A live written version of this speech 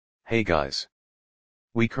Hey guys.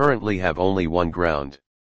 We currently have only one ground.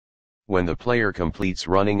 When the player completes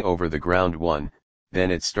running over the ground one, then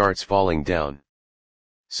it starts falling down.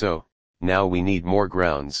 So, now we need more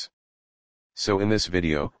grounds. So in this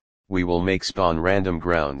video, we will make spawn random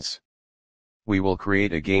grounds. We will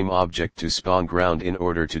create a game object to spawn ground in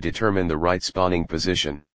order to determine the right spawning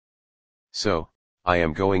position. So, I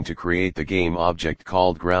am going to create the game object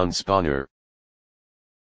called ground spawner.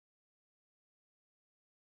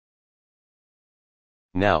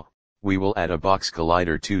 Now, we will add a box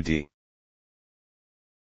collider 2D.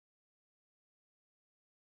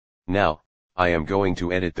 Now, I am going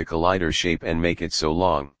to edit the collider shape and make it so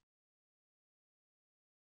long.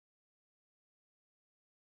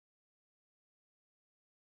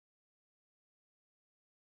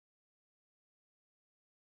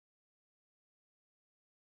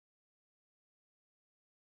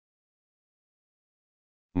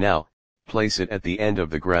 Now, place it at the end of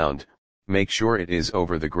the ground, make sure it is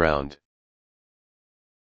over the ground.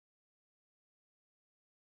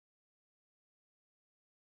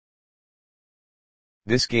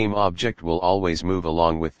 This game object will always move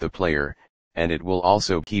along with the player, and it will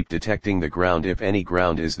also keep detecting the ground if any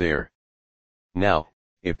ground is there. Now,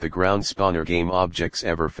 if the ground spawner game objects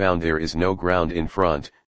ever found there is no ground in front,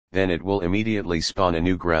 then it will immediately spawn a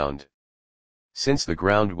new ground. Since the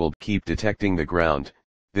ground will keep detecting the ground,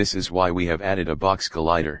 this is why we have added a box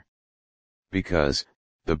collider. Because,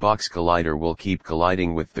 the box collider will keep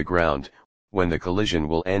colliding with the ground, when the collision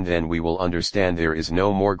will end then we will understand there is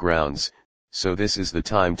no more grounds, so this is the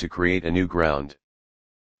time to create a new ground.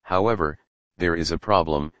 However, there is a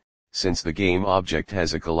problem, since the game object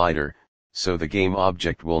has a collider, so the game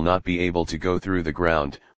object will not be able to go through the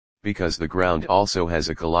ground, because the ground also has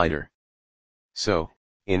a collider. So,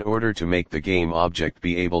 in order to make the game object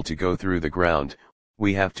be able to go through the ground,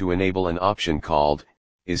 we have to enable an option called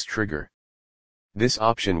isTrigger. This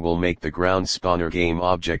option will make the ground spawner game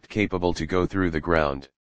object capable to go through the ground.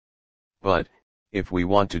 But, if we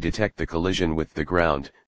want to detect the collision with the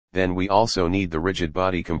ground, then we also need the rigid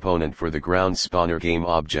body component for the ground spawner game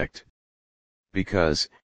object. Because,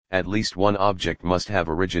 at least one object must have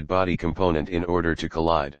a rigid body component in order to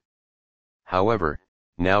collide. However,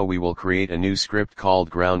 now we will create a new script called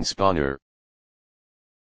ground spawner.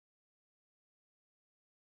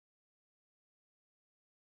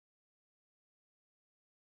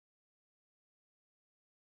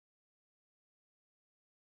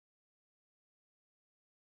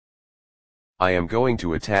 I am going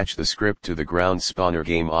to attach the script to the ground spawner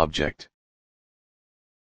game object.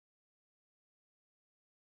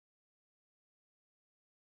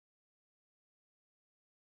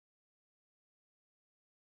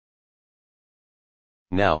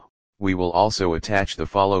 Now, we will also attach the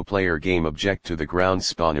follow player game object to the ground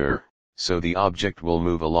spawner, so the object will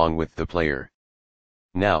move along with the player.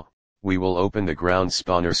 Now, we will open the ground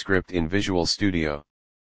spawner script in Visual Studio.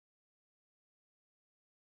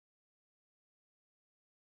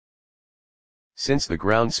 Since the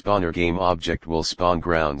ground spawner game object will spawn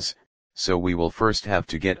grounds, so we will first have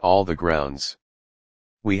to get all the grounds.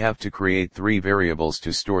 We have to create 3 variables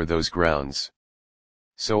to store those grounds.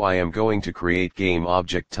 So I am going to create game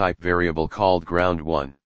object type variable called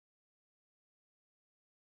ground1.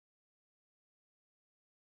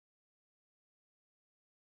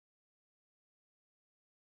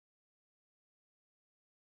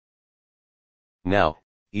 Now,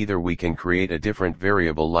 either we can create a different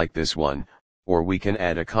variable like this one, or we can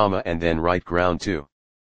add a comma and then write ground2.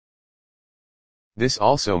 This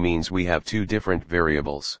also means we have 2 different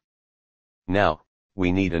variables. Now,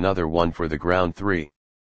 we need another one for the ground3.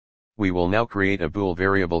 We will now create a bool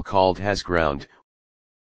variable called hasGround.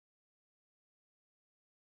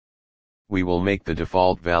 We will make the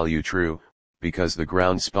default value true, because the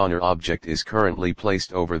ground spawner object is currently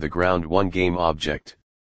placed over the ground1 game object.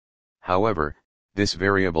 However, this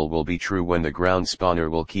variable will be true when the ground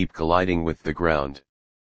spawner will keep colliding with the ground.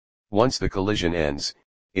 Once the collision ends,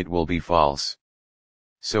 it will be false.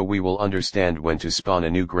 So we will understand when to spawn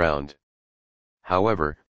a new ground.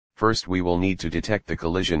 However, first we will need to detect the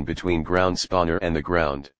collision between ground spawner and the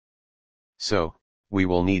ground. So, we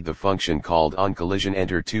will need the function called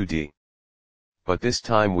onCollisionEnter2D. But this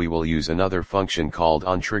time we will use another function called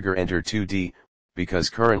onTriggerEnter2D, because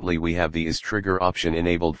currently we have the isTrigger option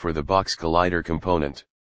enabled for the box collider component.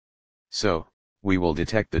 So, we will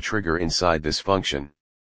detect the trigger inside this function.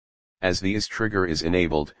 As the isTrigger is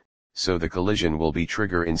enabled, so the collision will be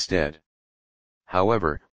trigger instead.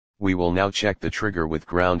 However, we will now check the trigger with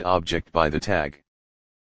ground object by the tag.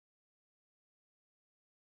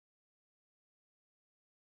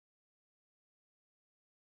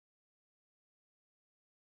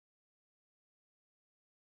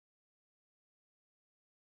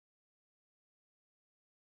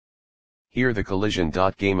 Here the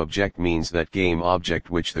collision.GameObject means that game object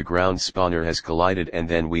which the ground spawner has collided, and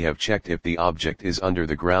then we have checked if the object is under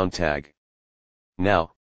the ground tag.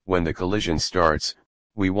 Now, when the collision starts,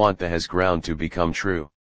 we want the hasGround to become true.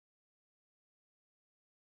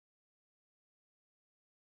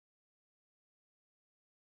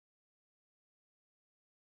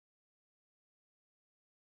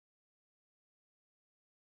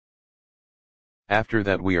 After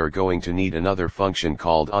that we are going to need another function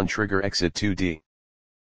called onTriggerExit2D.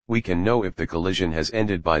 We can know if the collision has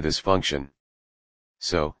ended by this function.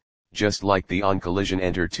 So, just like the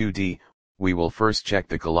onCollisionEnter2D, we will first check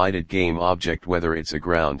the collided game object whether it's a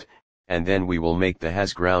ground, and then we will make the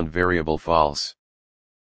hasGround variable false.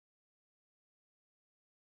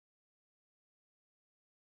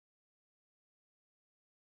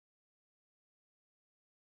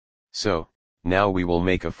 So, now we will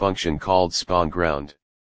make a function called spawnGround.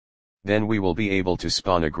 Then we will be able to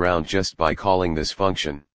spawn a ground just by calling this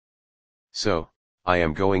function. So, I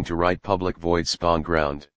am going to write public void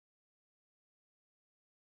spawnGround.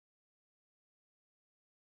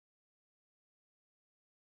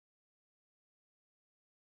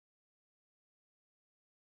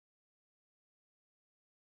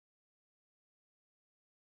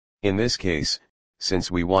 In this case,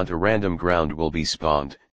 since we want a random ground will be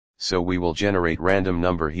spawned, so we will generate random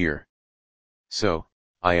number here. So,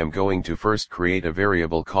 I am going to first create a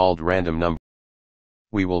variable called random number.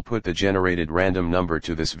 We will put the generated random number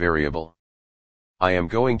to this variable. I am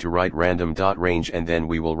going to write random.range, and then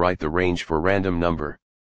we will write the range for random number.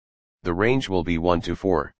 The range will be 1 to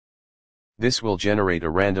 4. This will generate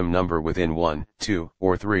a random number within 1, 2,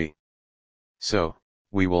 or 3. So,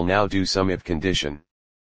 we will now do some if condition.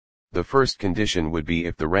 The first condition would be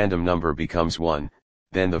if the random number becomes 1,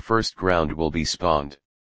 then the first ground will be spawned.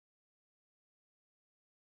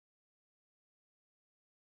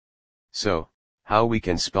 So, how we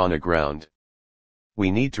can spawn a ground?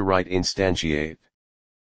 We need to write instantiate.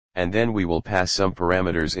 And then we will pass some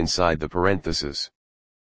parameters inside the parentheses.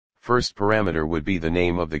 First parameter would be the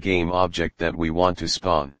name of the game object that we want to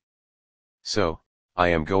spawn. So, I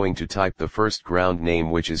am going to type the first ground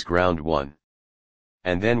name, which is ground1.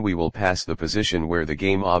 And then we will pass the position where the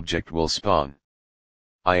game object will spawn.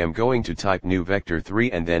 I am going to type new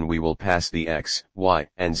vector3, and then we will pass the x, y,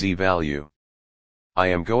 and z value. I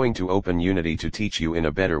am going to open Unity to teach you in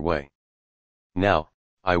a better way. Now,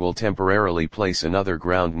 I will temporarily place another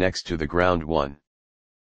ground next to the ground1.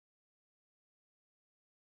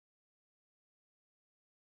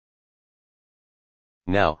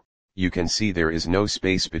 Now, you can see there is no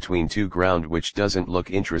space between two ground, which doesn't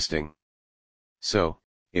look interesting. So,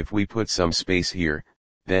 if we put some space here,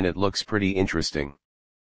 then it looks pretty interesting.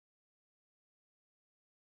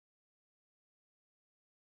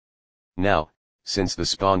 Now, since the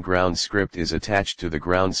spawnGround script is attached to the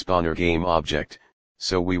ground spawner game object,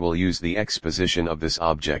 so we will use the x position of this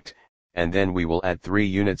object, and then we will add 3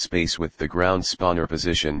 unit space with the ground spawner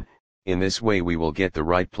position. In this way we will get the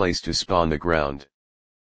right place to spawn the ground.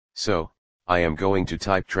 So, I am going to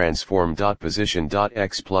type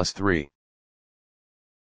transform.position.x plus 3.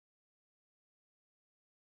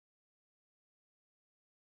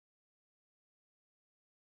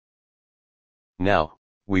 Now,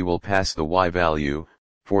 we will pass the y value.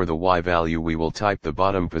 For the y value we will type the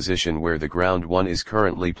bottom position where the ground1 is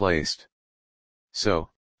currently placed. So,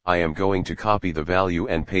 I am going to copy the value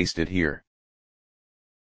and paste it here.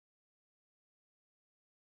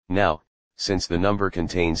 Now, since the number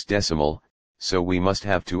contains decimal, so we must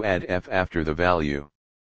have to add f after the value.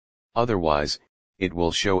 Otherwise, it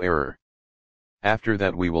will show error. After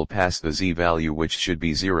that we will pass the z value, which should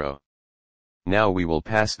be 0. Now we will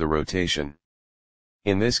pass the rotation.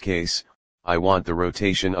 In this case, I want the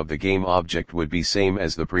rotation of the game object would be same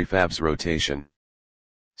as the prefab's rotation.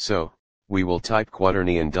 So, we will type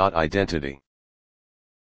quaternion.identity.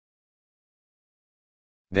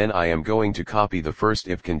 Then I am going to copy the first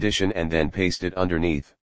if condition and then paste it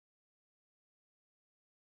underneath.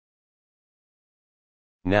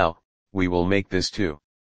 Now, we will make this too.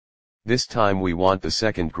 This time we want the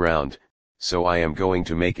second ground, so I am going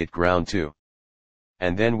to make it ground2.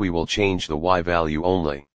 And then we will change the y value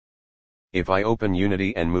only. If I open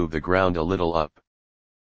Unity and move the ground a little up,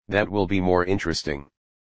 that will be more interesting.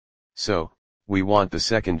 So, we want the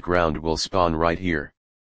second ground will spawn right here.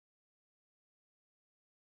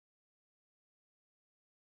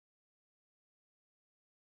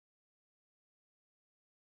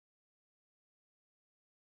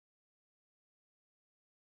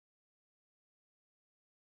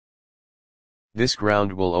 This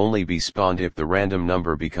ground will only be spawned if the random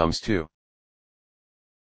number becomes 2.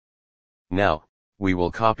 Now, we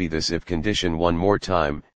will copy this if condition one more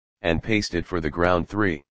time, and paste it for the ground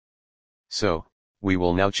 3. So, we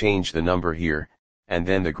will now change the number here, and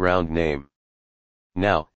then the ground name.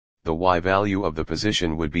 Now, the Y value of the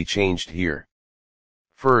position would be changed here.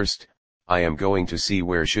 First, I am going to see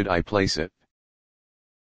where should I place it.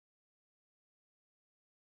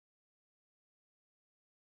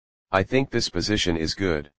 I think this position is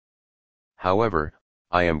good. However,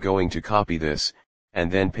 I am going to copy this,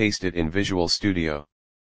 and then paste it in Visual Studio.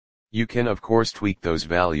 You can of course tweak those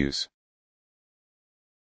values.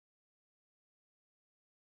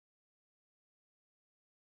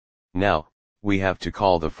 Now, we have to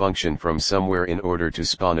call the function from somewhere in order to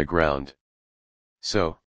spawn a ground.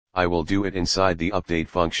 So, I will do it inside the update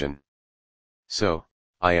function. So,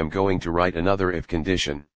 I am going to write another if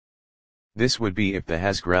condition. This would be if the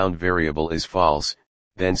hasGround variable is false,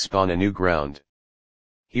 then spawn a new ground.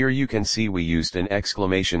 Here you can see we used an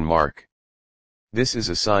exclamation mark. This is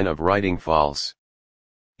a sign of writing false.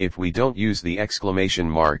 If we don't use the exclamation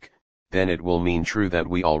mark, then it will mean true that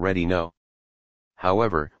we already know.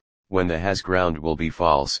 However, when the hasGround will be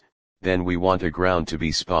false, then we want a ground to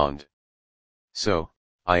be spawned. So,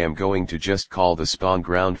 I am going to just call the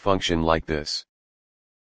spawnGround function like this.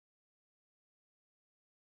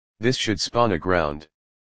 This should spawn a ground.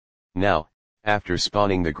 Now, after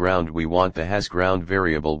spawning the ground we want the hasGround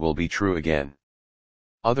variable will be true again.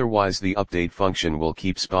 Otherwise the update function will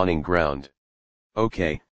keep spawning ground.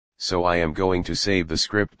 Okay, so I am going to save the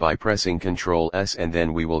script by pressing Ctrl S and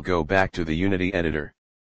then we will go back to the Unity editor.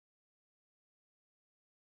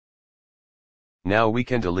 Now we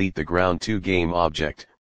can delete the ground2 game object,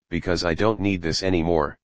 because I don't need this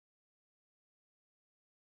anymore.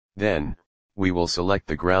 Then, we will select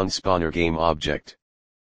the ground spawner game object.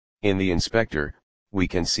 In the inspector, we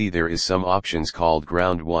can see there is some options called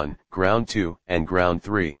ground1, ground2, and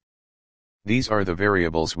ground3. These are the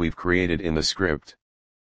variables we've created in the script.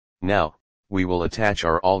 Now, we will attach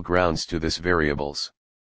our all grounds to this variables.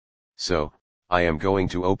 So, I am going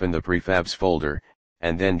to open the prefabs folder,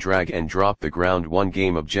 and then drag and drop the ground1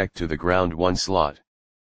 game object to the ground1 slot.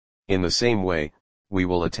 In the same way, we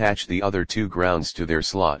will attach the other two grounds to their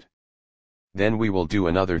slot. Then we will do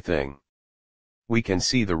another thing. We can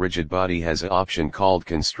see the rigid body has an option called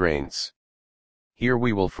constraints. Here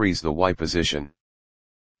we will freeze the Y position.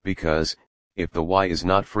 Because, if the Y is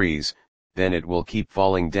not freeze, then it will keep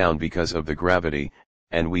falling down because of the gravity,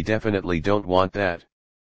 and we definitely don't want that.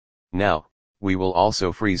 Now, we will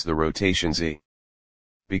also freeze the rotation Z.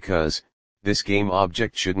 Because, this game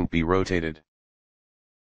object shouldn't be rotated.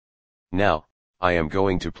 Now, I am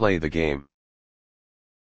going to play the game.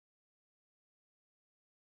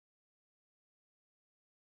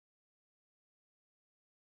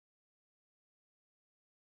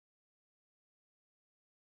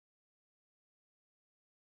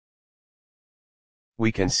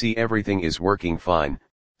 We can see everything is working fine,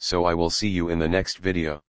 so I will see you in the next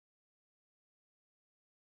video.